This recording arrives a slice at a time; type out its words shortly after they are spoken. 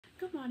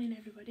Good morning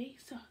everybody.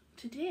 So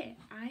today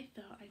I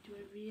thought I'd do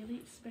a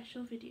really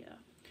special video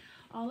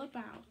all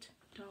about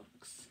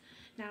dogs.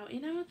 Now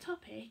in our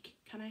topic,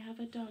 Can I Have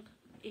a Dog,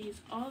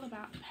 is all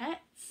about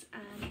pets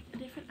and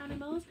different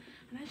animals,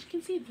 and as you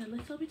can see there's a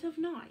little bit of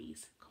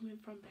noise coming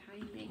from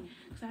behind me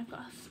because I've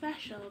got a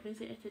special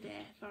visitor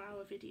today for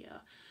our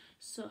video.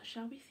 So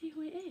shall we see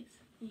who it is?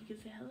 You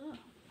can say hello.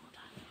 Hold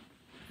on.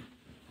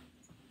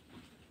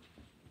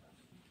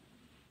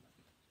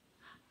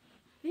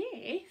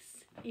 This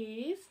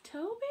is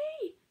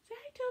Toby. Say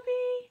hi,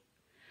 Toby.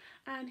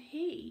 And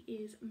he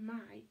is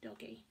my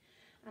doggy,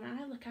 and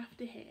I look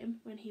after him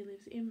when he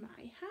lives in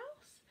my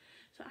house.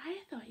 So I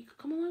thought he could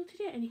come along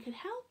today and he could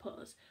help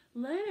us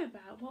learn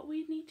about what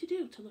we need to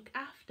do to look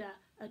after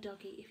a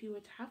doggy if you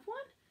were to have one.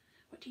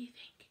 What do you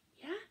think?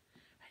 Yeah?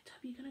 Right,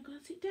 Toby, you're going to go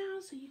and sit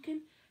down so you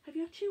can have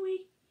your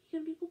chewy.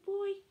 You're going to be a good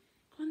boy.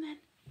 Go on then.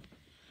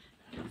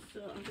 Right,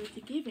 so I'm going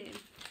to give him.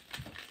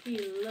 He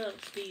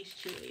loves these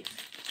chewies.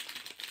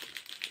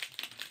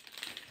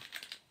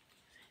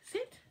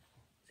 Sit.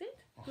 Sit.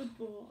 Good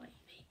boy.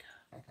 There you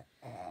go.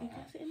 You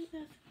go sit in it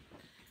there.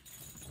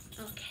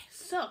 Okay,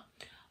 so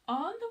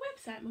on the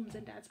website, mums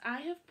and dads,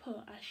 I have put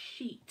a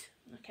sheet,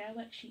 okay, a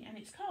worksheet, and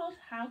it's called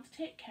How to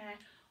Take Care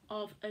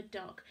of a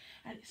Dog,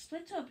 and it's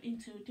split up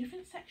into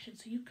different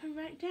sections so you can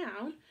write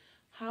down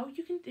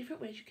different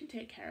ways you can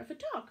take care of a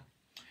dog.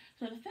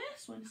 So the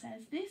first one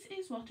says, this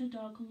is what a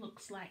dog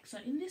looks like. So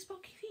in this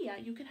book here,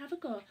 you can have a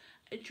go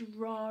at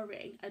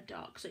drawing a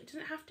dog. So it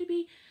doesn't have to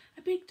be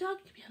a big dog,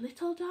 it can be a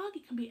little dog,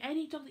 it can be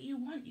any dog that you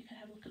want. You can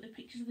have a look at the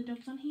pictures of the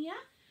dogs on here.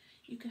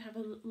 You can have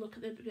a look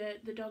at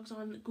the dogs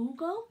on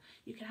Google.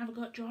 You can have a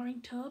go at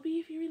drawing Toby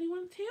if you really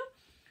want to.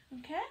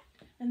 Okay,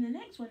 and the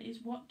next one is,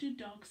 what do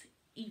dogs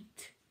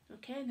eat?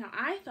 Okay, now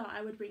I thought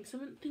I would bring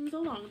some things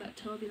along that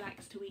Toby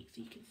likes to eat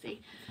so you can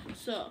see.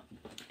 So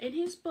in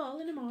his bowl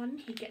in the morning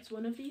he gets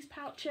one of these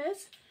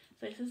pouches.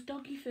 So it says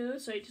doggy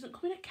food, so it doesn't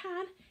come in a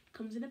can, it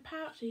comes in a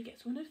pouch. So he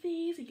gets one of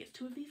these, he gets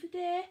 2 of these a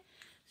day.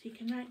 So you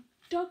can write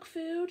dog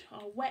food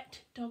or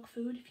wet dog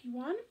food if you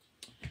want.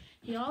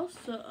 He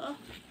also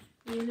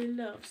really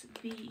loves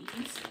these.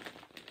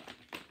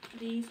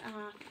 These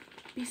are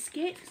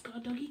biscuits. It's got a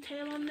doggy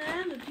tail on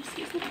there. The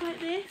biscuits look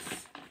like this.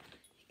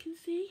 You can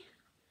see.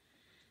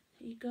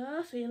 There you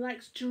go. So he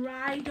likes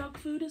dry dog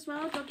food as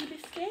well, doggy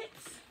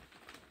biscuits.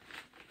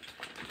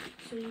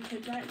 So you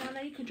could write down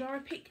there, you could draw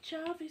a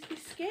picture of his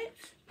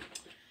biscuits.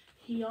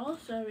 He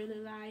also really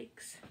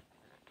likes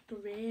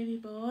gravy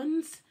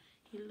buns.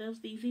 He loves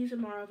these. These are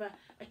more of a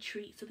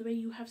treat. So the way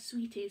you have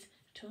sweeties,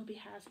 Toby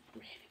has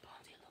gravy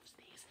buns. He loves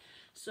these.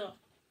 So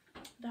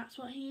that's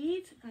what he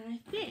eats, and I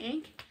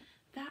think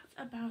that's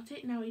about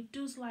it. Now he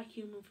does like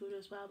human food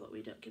as well, but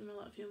we don't give him a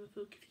lot of human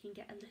food because he can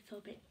get a little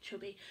bit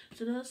chubby.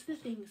 So those are the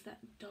things that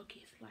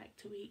doggies like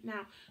to eat.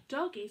 Now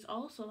doggies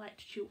also like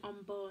to chew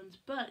on bones,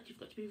 but you've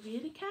got to be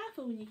really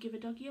careful when you give a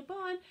doggy a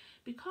bone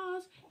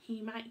because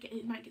it might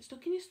get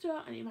stuck in his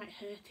throat and it might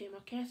hurt him.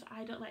 Okay, so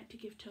I don't like to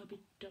give Toby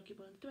doggy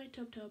bones. Do I,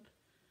 Tob?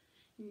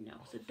 No,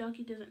 so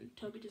Toby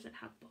doesn't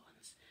have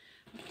bones.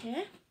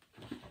 Okay.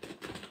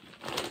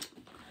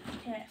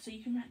 Okay, so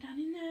you can write down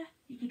in there,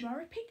 you can draw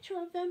a picture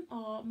of them,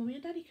 or mummy or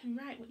daddy can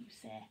write what you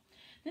say.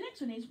 The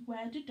next one is,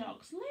 where do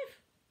dogs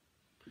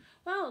live?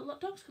 Well, look,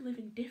 dogs can live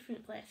in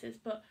different places,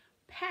 but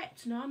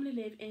pets normally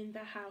live in the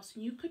house.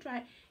 And you could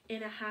write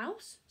in a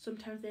house.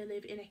 Sometimes they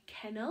live in a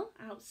kennel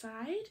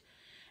outside.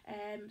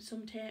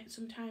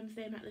 Sometimes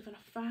they might live on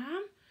a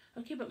farm.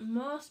 Okay, but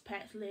most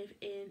pets live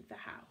in the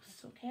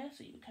house. Okay,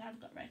 so you can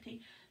have got writing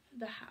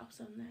the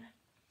house on there.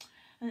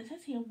 And it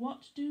says here,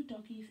 what do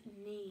doggies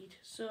need?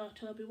 So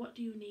Toby, what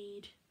do you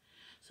need?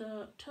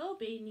 So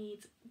Toby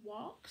needs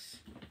walks.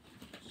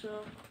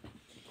 So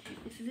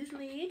this is his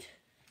lead.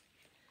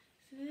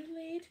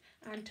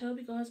 And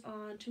Toby goes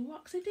on 2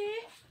 walks a day.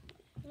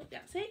 Oh,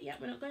 that's it. Yeah,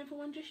 we're not going for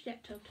one just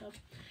yet, Tob.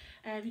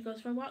 He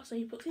goes for a walk, so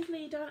he puts his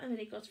lead on and then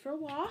he goes for a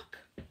walk.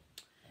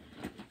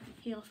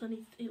 He also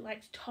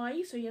likes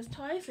toys, so he has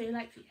toys, so he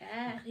likes,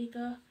 yeah, there you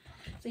go.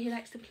 So he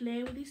likes to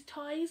play with his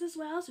toys as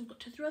well, so we've got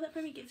to throw that for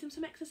him. He gets him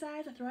some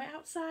exercise. I throw it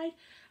outside,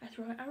 I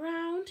throw it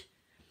around.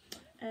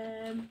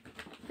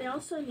 They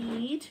also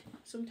need,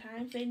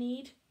 sometimes they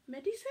need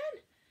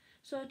medicine.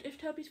 So if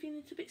Toby's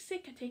feeling a bit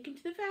sick, I take him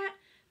to the vet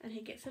and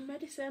he gets some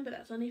medicine, but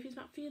that's only if he's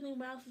not feeling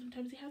well, so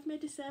sometimes he has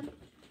medicine.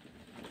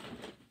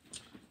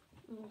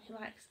 Oh, he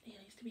likes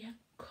to be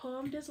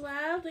combed as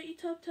well, don't you,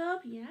 Tob?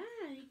 Yeah,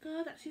 there you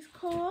go, that's his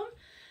comb.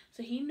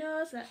 So he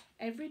knows that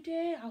every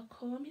day I'll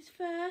comb his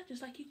fur,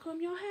 just like you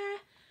comb your hair.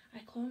 I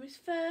comb his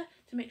fur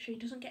to make sure he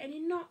doesn't get any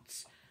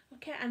knots.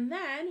 Okay, and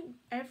then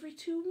every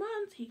 2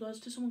 months he goes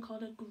to someone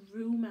called a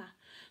groomer.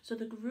 So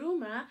the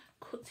groomer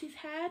cuts his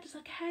hair, just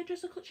like a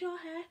hairdresser cuts your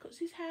hair, cuts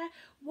his hair,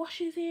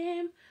 washes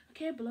him,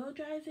 okay, blow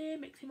dries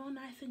him, makes him all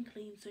nice and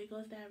clean. So he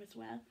goes there as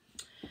well.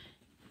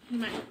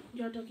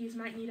 Your doggies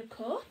might need a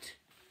coat.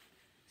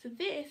 So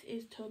this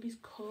is Toby's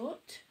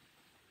coat.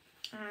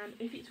 And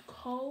if it's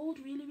cold,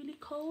 really, really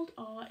cold,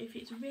 or if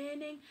it's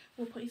raining,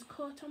 we'll put his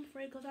coat on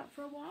before he goes out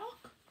for a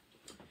walk.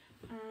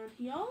 And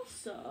he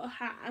also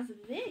has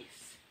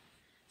this.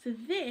 So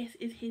this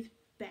is his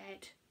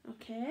bed,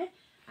 okay?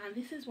 And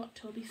this is what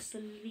Tobi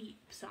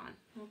sleeps on,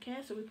 okay?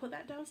 So we put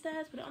that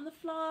downstairs, put it on the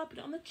floor, put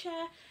it on the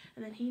chair,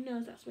 and then he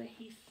knows that's where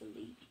he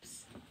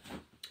sleeps.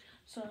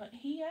 So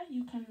here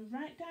you can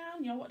write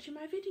down, you're watching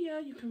my video,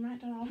 you can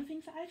write down all the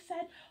things that I've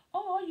said,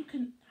 or you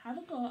can have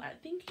a go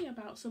at thinking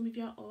about some of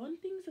your own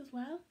things as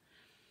well.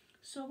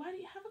 So why don't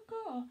you have a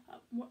go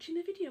at watching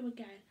the video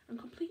again and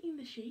completing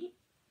the sheet?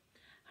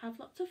 Have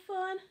lots of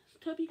fun.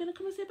 Tobi, you gonna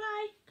come and say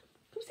bye?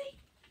 Come say.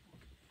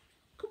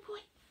 Good boy.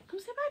 Come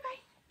say bye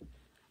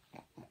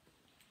bye.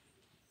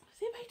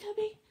 Say bye,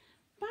 Tobi.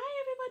 Bye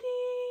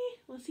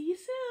everybody. We'll see you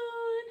soon.